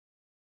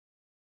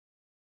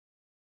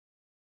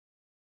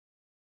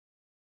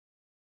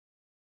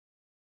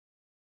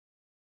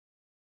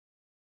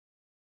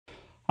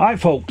Hi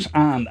folks,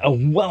 and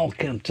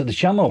welcome to the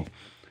channel.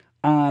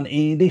 And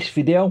in this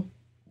video,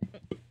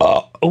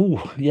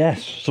 oh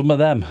yes, some of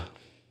them.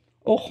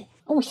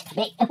 It's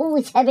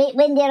a bit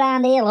windy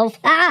around here, love.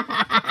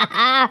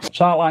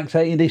 So like I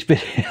say, in this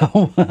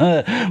video,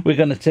 we're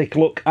going to take a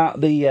look at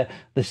the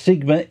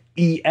Sigma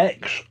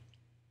EX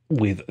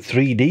with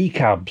 3D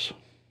cabs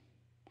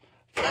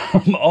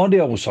from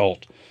Audio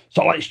Assault.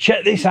 So let's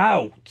check this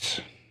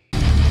out.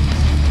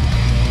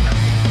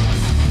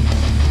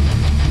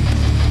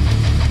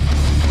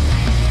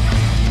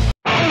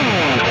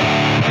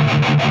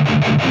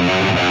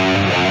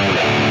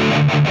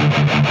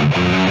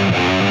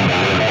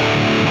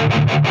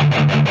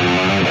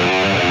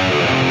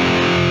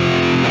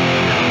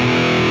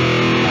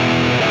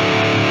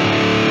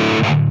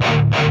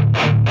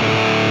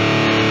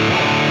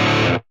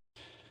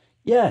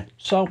 Yeah,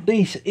 so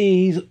this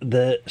is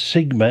the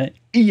Sigma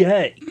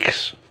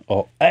EX,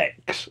 or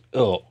X,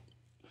 or...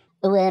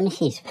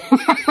 Missus.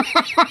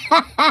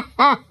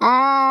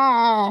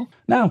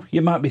 Now,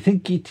 you might be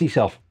thinking to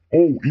yourself,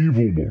 "Oh,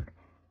 evil one,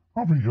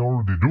 haven't you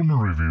already done a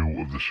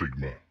review of the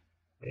Sigma?"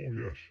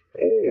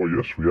 Oh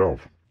yes, we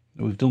have.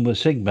 we've done the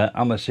Sigma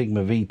and the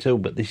Sigma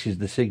V2, but this is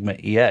the Sigma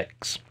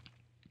EX.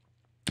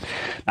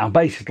 Now,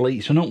 basically,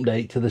 it's an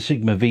update to the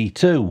Sigma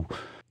V2.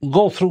 We'll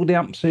go through the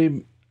amp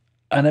sim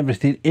and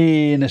everything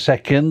in a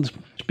second.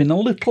 It's been a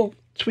little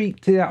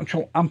tweak to the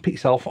actual amp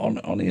itself,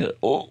 only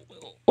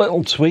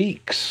little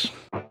tweaks.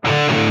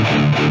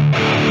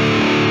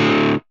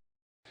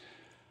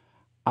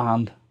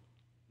 And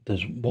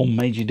there's one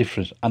major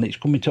difference, and it's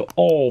coming to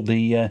all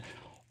the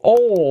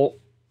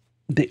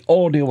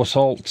Audio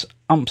Assault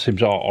amp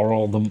sims, or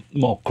all the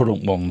more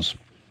current ones.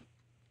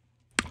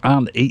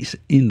 And it's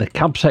in the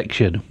cab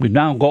section. We've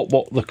now got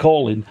what they're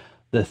calling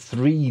the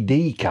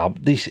 3D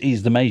cab. This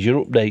is the major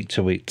update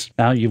to it.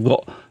 Now you've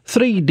got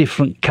 3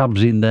 different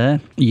cabs in there.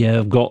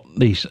 You've got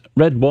this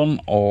red one,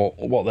 or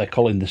what they're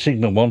calling the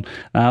Sigma one.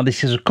 Now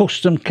this is a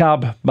custom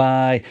cab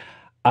by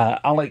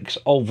Alex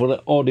over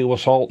at Audio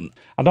Assault.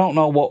 I don't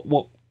know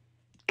what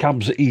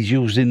cabs he's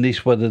using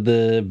this, whether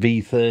the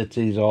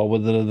V30s or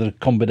whether they're a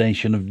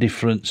combination of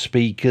different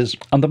speakers.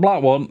 And the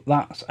black one,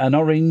 that's an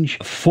orange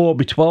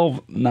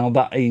 4x12. Now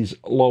that is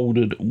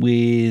loaded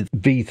with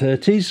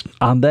V30s.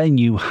 And then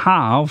you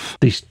have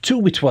this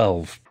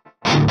 2x12,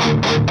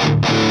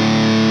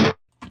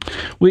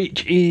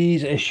 which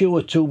is a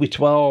Shure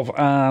 2x12,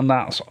 and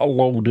that's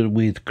loaded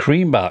with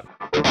Creamback.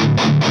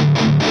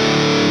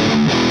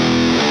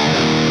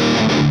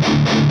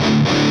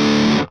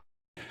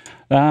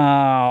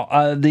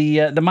 Now,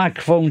 the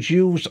microphones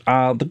used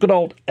are the good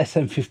old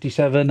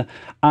SM57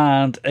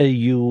 and a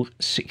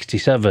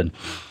U67.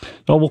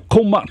 So we'll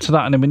come back to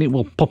that in a minute.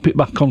 We'll pop it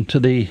back onto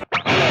the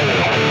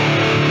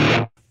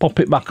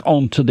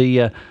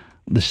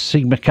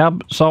Sigma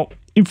cab. So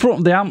in front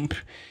of the amp,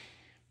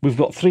 we've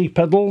got 3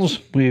 pedals.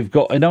 We've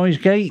got a noise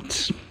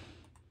gate,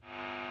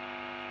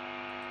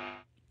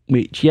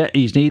 which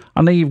is neat,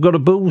 and then you've got a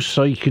boost,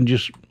 so you can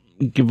just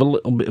give a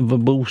little bit of a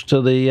boost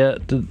to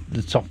the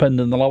top end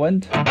and the low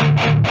end.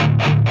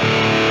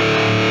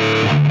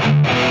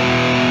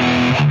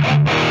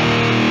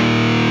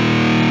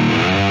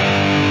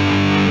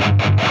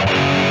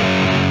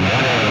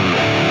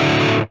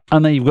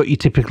 And then you've got your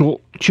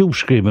typical tube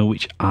screamer,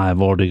 which I've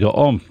already got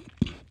on.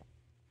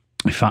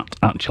 In fact,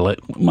 actually,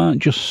 we might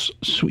just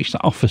switch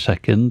that off a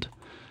second.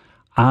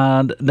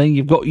 And then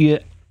you've got your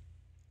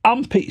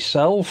amp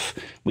itself,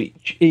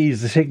 which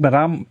is the Sigma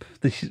amp.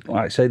 This is,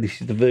 like I say, this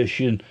is the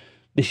version.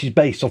 This is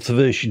based off the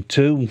version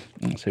 2.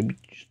 Like I say,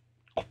 just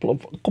a couple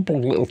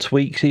of little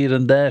tweaks here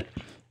and there,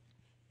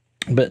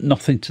 but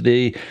nothing to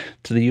the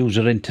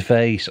user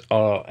interface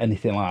or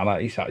anything like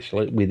that. It's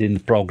actually within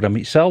the program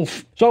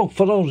itself. So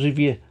for those of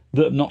you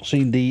that have not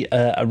seen the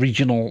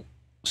original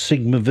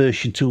Sigma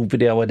version 2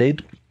 video I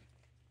did,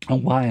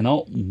 and why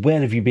not,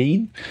 where have you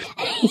been?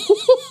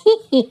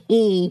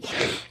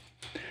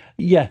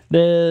 Yeah,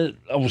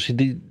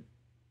 obviously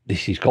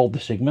this is called the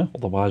Sigma,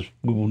 otherwise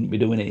we wouldn't be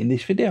doing it in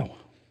this video.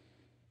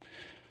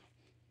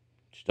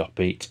 Stop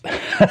it.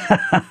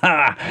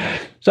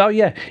 So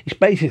yeah, it's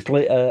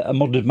basically a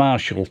modded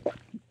Marshall.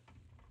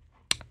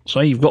 So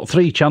you've got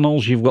 3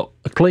 channels. You've got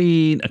a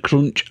clean, a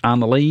crunch,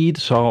 and a lead.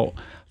 So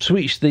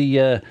switch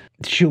the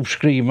tube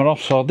screamer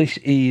off. So this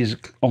is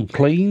on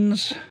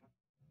cleans.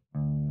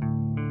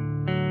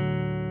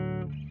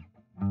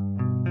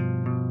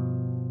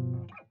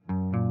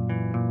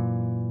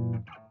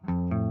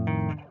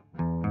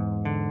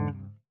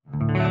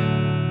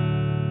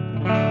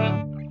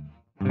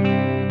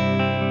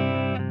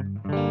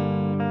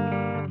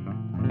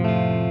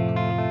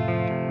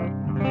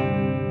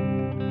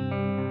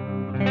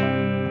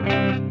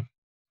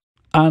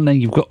 And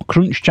then you've got a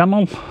crunch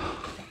channel.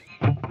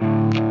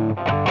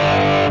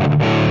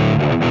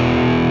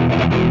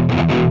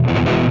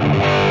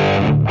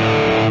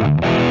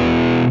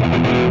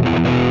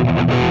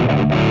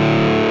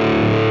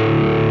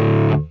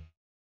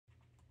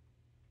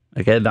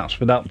 Again, that's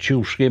without the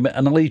tube screamer,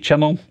 and a lead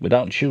channel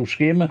without the tube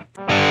screamer.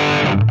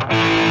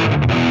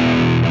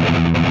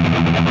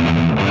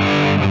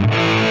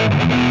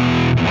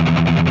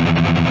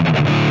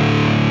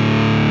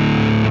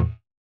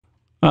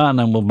 And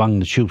then we'll bang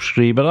the tube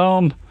screamer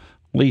on.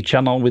 Lead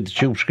channel with the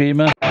tube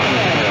screamer.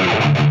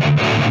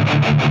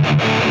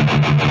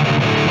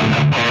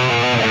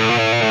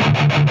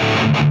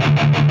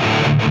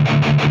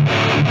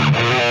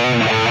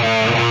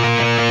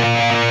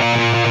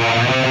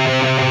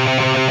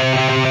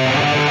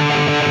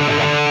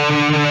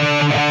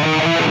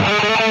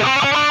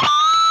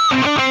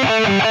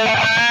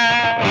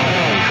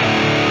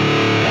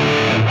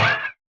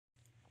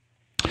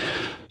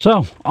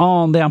 So,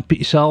 on the amp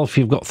itself,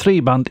 you've got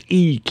 3-band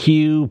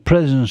EQ,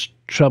 presence,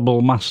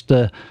 treble,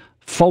 master,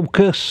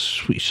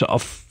 focus, which sort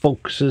of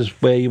focuses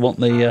where you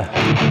want the...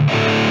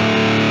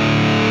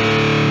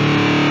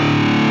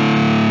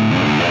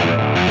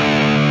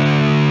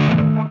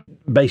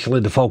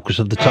 basically the focus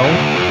of the tone.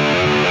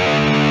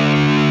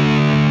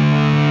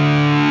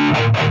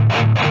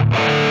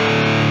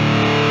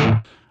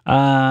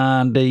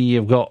 And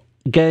you've got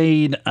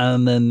gain,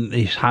 and then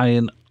this high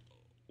and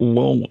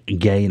low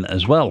gain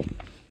as well.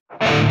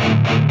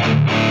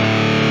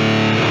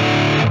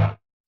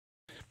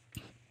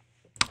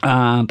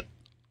 And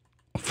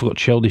I forgot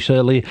to show this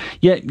earlier.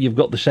 Yeah, you've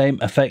got the same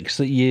effects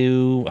that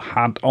you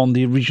had on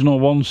the original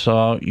one.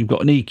 So you've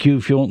got an EQ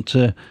if you want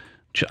to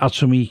add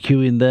some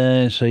EQ in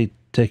there. So you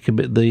take a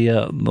bit of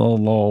the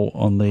low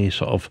on the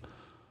sort of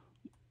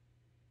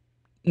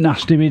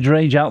nasty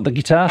mid-range out the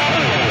guitar.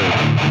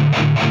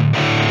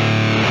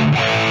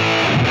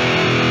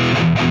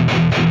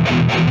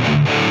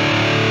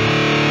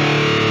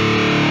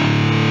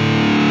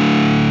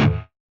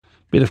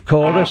 Bit of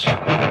chorus.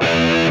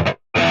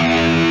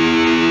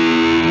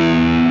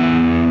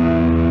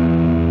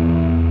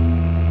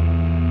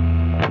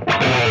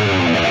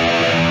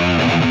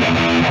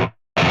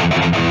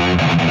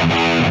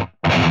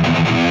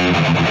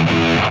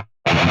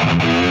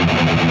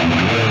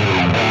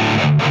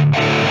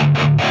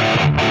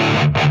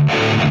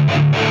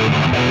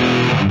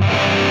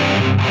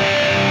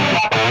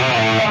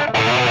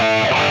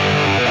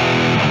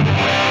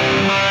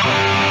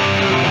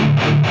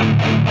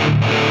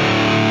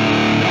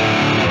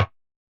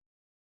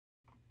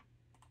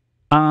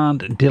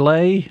 And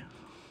delay,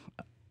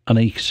 and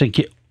then you can sync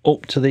it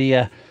up to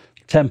the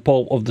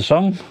tempo of the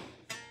song.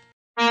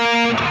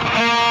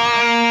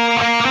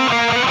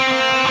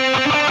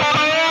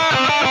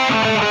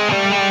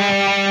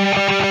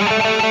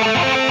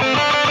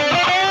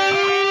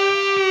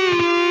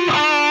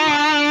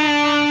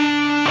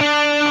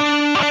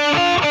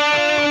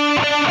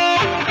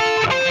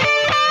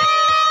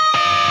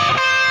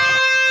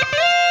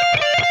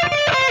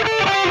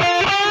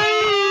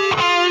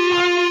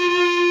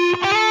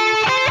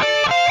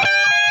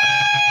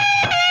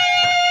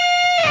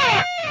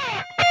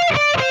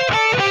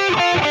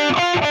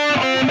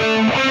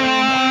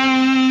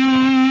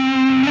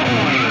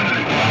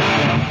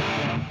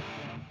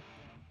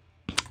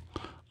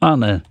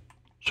 And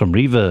some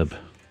reverb.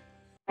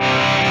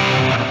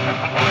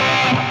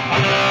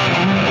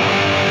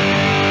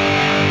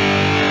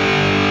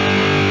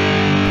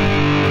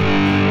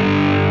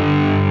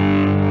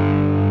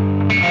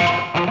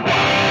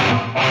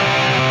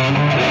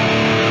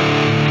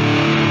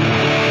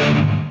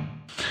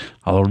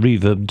 Although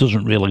reverb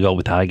doesn't really go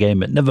with high gain,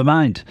 but never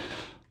mind.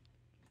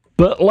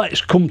 But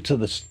let's come to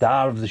the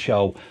star of the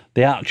show,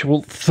 the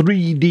actual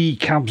 3D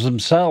cabs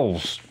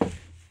themselves.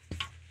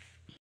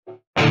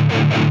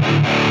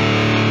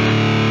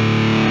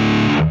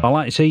 I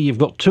like to see you've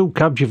got two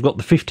cabs. You've got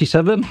the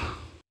 57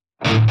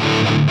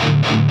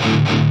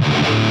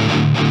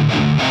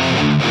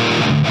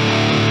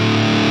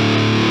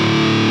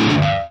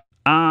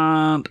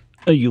 and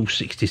a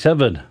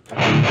U67.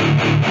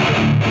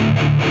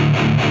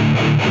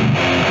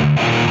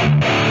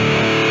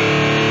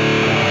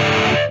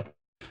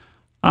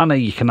 And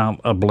then you can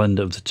have a blend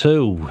of the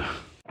two.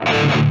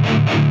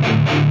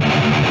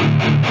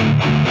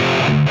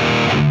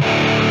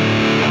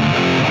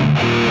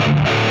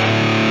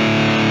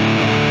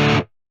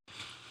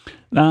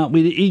 Now,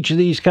 with each of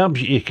these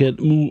cabs, you can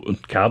move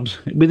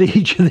with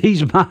each of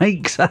these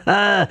mics,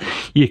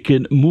 you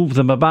can move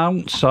them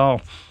about. So,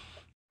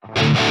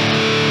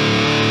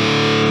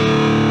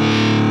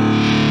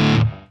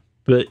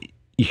 but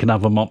you can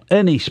have them on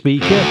any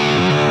speaker. You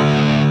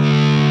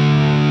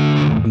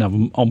can have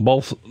them on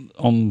both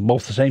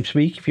the same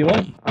speaker if you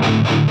want.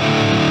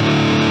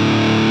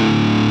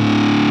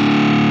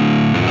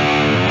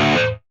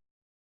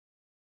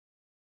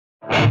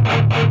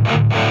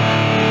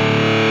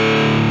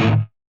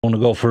 Want to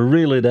go for a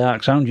really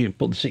dark sound, you can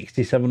put the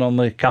 67 on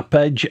the cap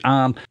edge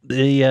and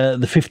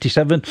the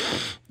 57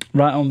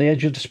 right on the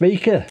edge of the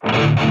speaker.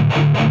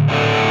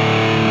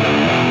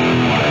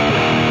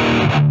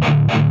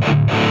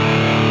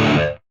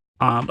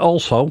 And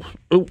also,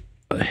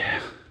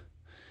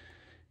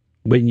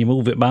 when you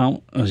move it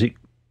about, as it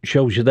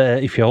shows you there,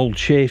 if you hold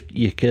shift,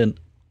 you can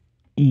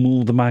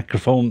move the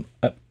microphone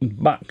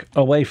back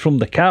away from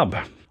the cab,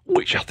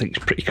 which I think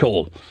is pretty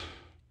cool.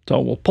 So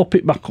we'll pop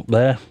it back up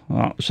there.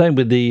 Same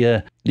with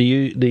the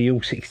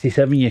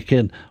U67, you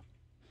can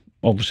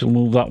obviously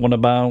move that one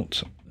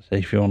about. Say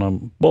if you want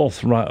them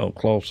both right up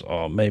close,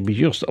 or maybe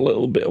just a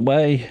little bit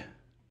away.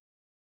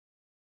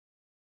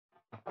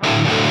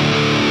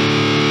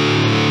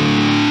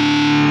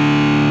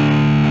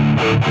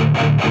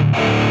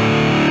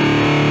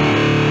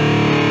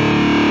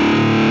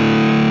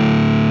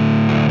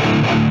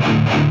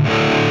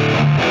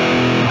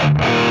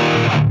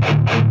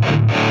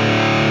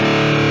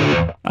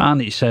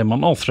 And it's same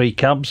on all three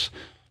cabs.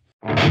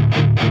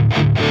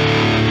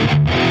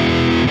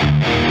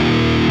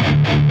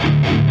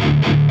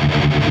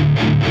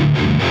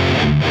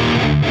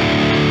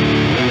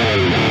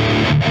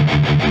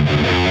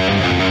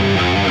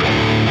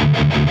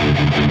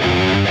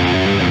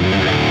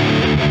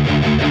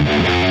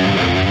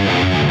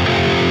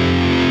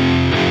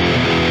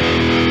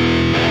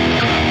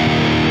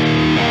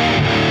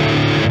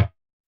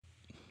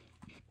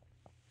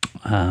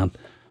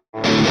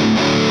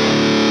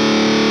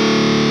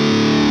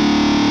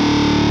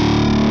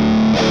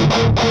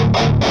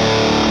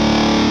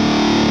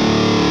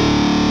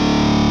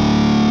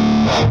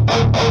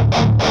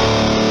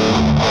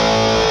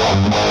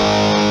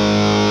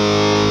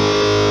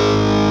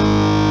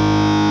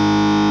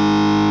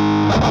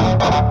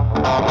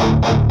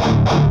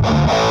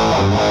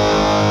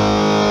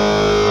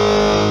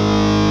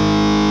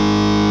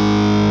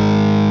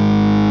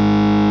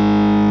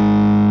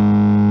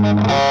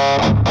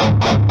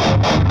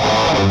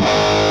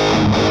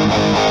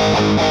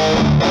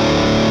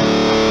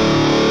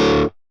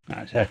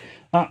 And so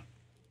that,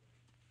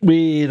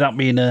 with that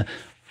being a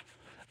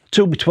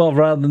 2x12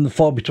 rather than the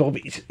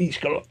 4x12, it's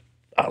got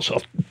that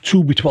sort of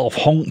 2x12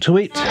 honk to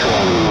it.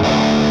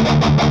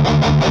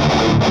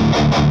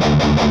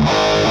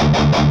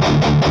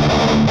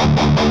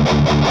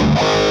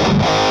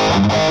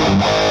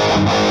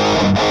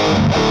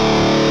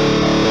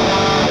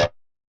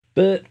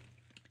 But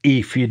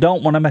if you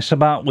don't want to mess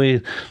about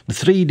with the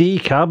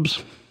 3D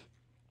cabs,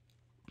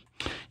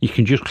 you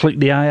can just click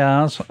the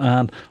IRs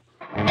and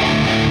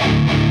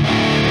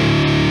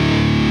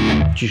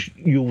just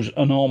use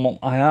a normal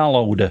IR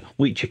loader,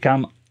 which you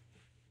can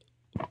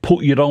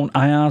put your own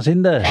IRs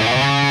in there.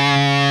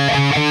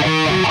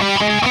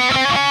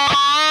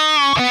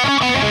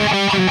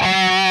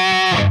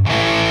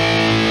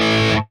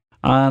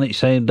 And it's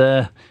saying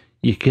there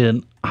you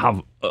can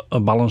have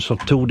a balance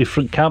of two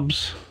different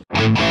cabs.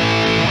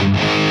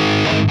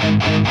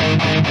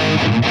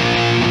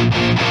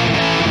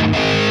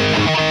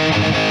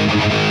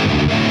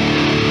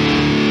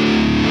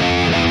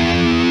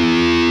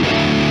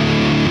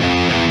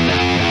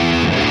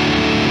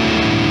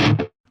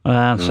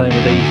 And same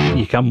with these,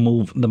 you can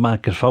move the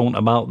microphone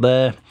about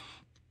there.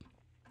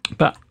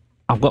 But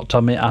I've got to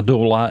admit, I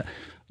do like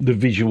the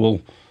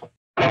visual.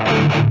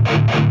 I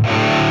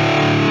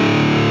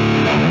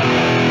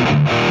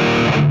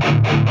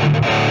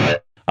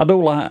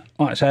do like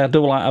I say, I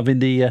do like having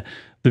the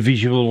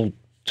visual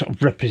sort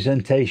of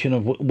representation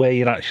of where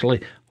you're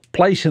actually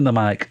placing the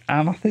mic.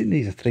 And I think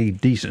these are three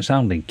decent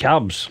sounding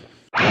cabs.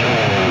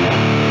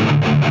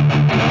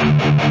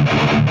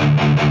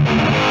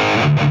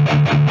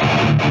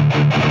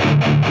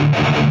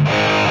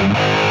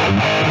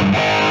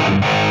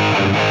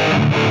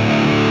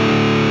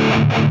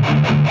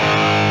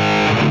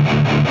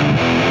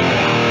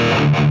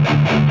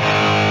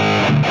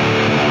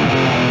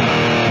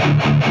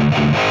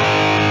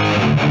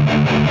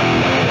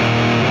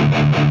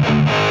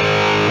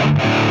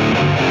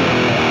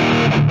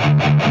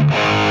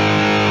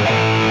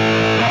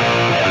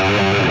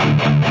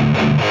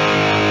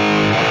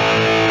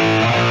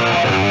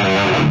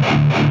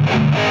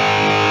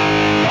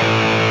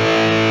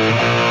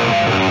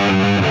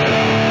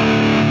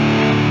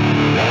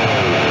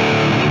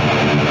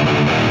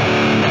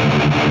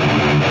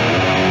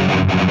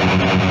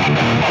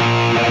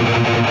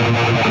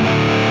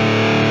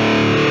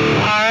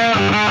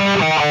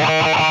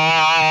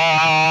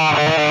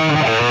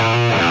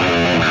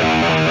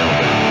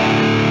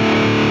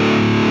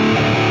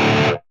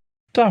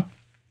 So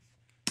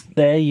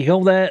there you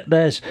go.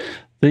 There's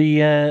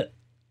the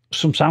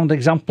some sound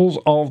examples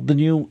of the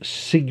new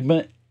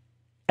Sigma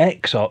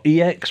X or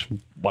EX,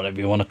 whatever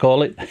you want to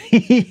call it.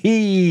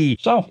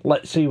 So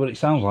let's see what it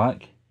sounds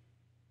like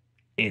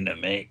in a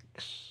mix.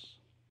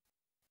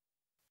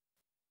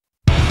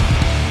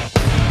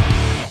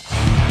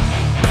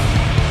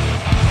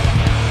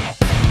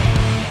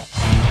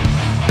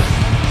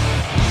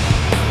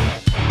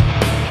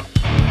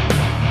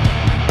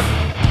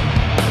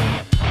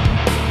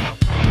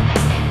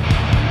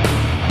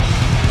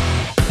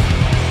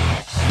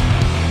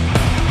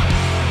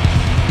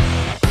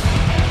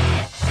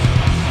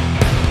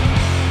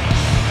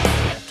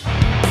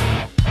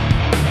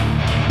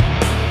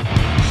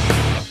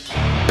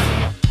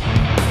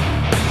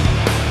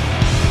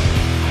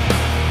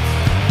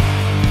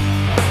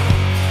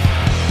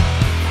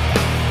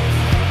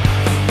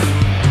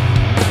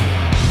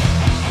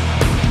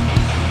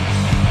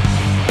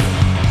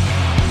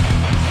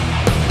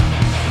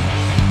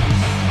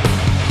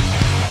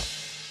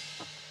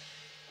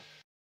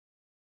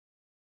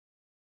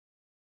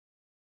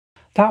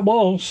 That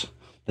was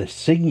the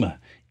Sigma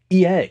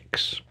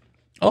EX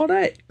or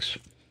X.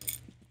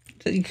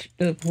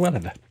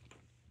 Whatever.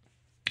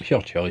 It's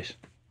your choice.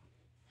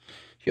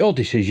 It's your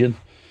decision.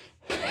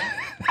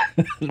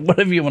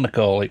 whatever you want to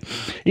call it.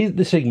 Is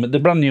the Sigma, the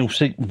brand new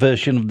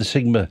version of the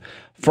Sigma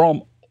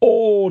from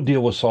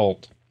Audio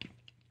Assault.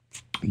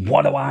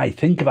 What do I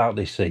think about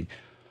this thing?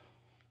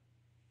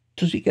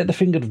 Does it get the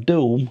finger of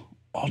doom,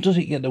 or does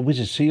it get the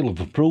wizard seal of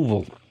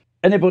approval?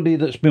 Anybody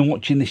that's been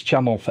watching this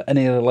channel for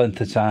any length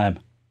of time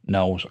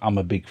knows I'm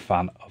a big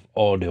fan of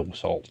Audio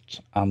Assault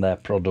and their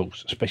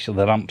products, especially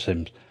their amp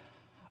sims.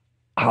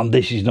 And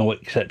this is no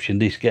exception.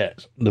 This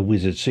gets the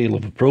wizard seal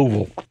of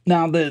approval.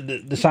 Now,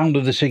 the sound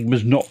of the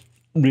Sigma's not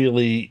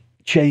really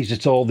changed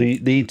at all. The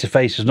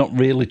interface has not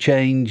really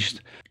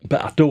changed.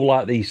 But I do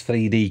like these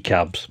 3D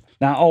cabs.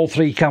 Now, all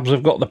three cabs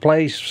have got the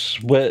place.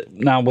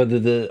 Now,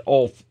 whether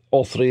all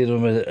three of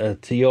them are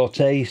to your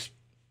taste,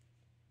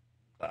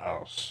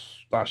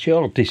 that's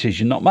your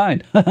decision, not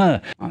mine.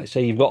 Like I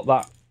say, you've got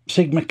that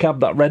Sigma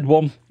cab, that red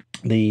one,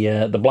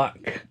 the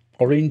black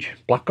orange.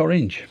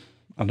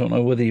 I don't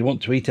know whether you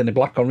want to eat any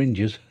black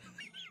oranges.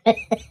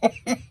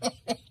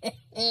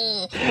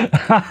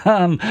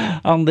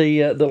 and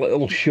the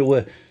little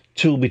Shure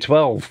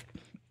 2B12.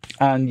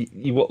 And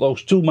you've got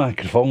those two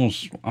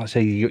microphones. I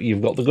say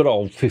you've got the good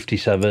old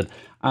 57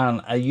 and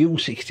a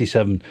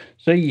U67.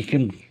 So you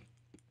can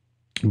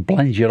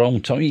blend your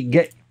own tone. You can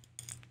get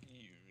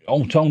your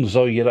own tones,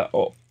 so you're at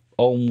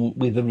home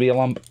with the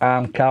real amp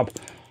and cab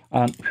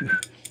and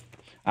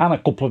a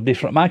couple of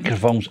different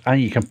microphones, and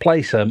you can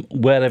place them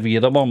wherever you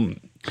want.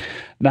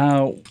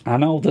 Now, I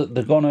know that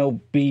they're going to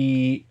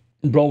be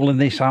rolling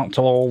this out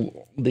to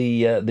all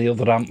the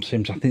other amp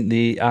sims. I think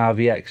the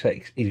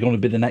RVXX is going to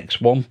be the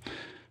next one,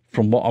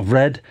 from what I've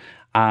read.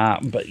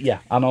 But yeah,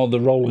 I know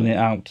they're rolling it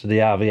out to the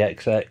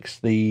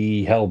RVXX,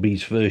 the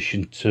Hellbeast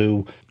version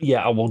 2.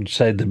 Yeah, I would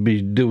say they'd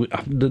be doing...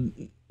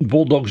 The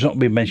Bulldog's not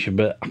been mentioned,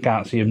 but I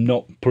can't see them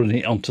not putting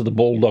it onto the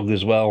Bulldog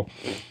as well.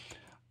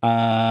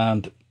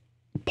 And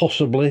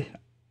possibly,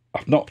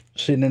 I've not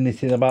seen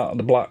anything about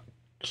the Black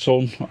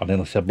Sun. I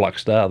nearly said Black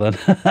Star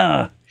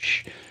then.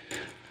 Shh.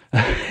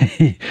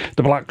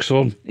 The Black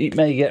Sun, it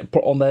may get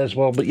put on there as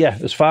well. But yeah,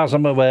 as far as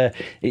I'm aware,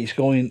 this is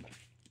going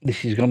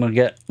to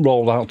get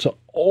rolled out to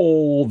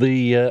all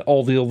the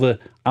other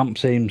amp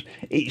sims.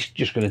 It's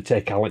just going to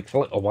take Alex a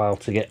little while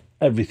to get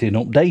everything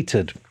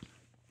updated.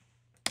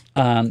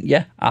 And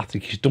yeah, I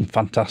think he's done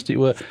fantastic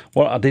work.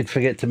 What I did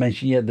forget to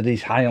mention, yeah, there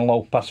is high and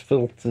low pass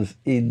filters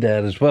in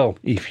there as well,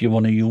 if you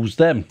want to use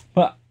them.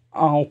 But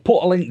I'll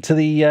put a link to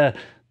the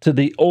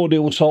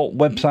Audio Assault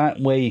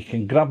website where you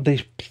can grab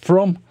this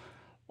from.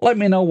 Let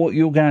me know what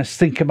you guys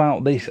think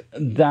about this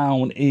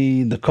down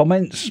in the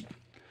comments.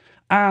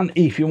 And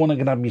if you want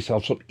to grab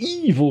yourself some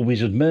Evil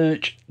Wizard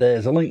merch,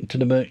 there's a link to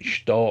the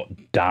merch store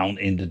down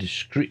in the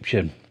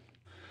description.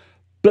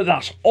 But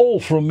that's all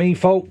from me,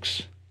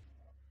 folks.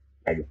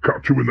 I will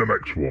catch you in the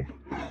next one.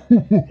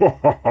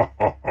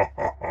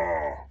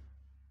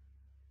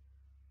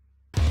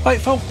 Right,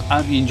 folks,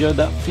 I hope you enjoyed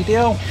that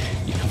video.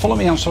 You can follow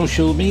me on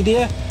social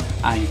media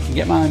and you can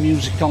get my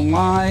music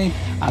online.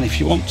 And if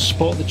you want to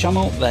support the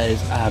channel,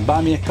 there's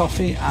Buy Me a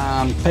Coffee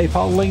and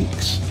PayPal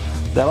links.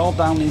 They're all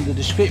down in the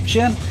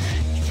description.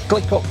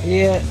 Click up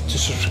here to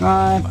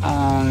subscribe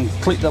and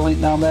click the link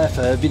down there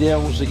for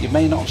videos that you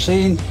may not have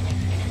seen.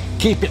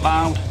 Keep it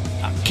loud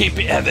and keep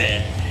it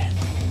heavy.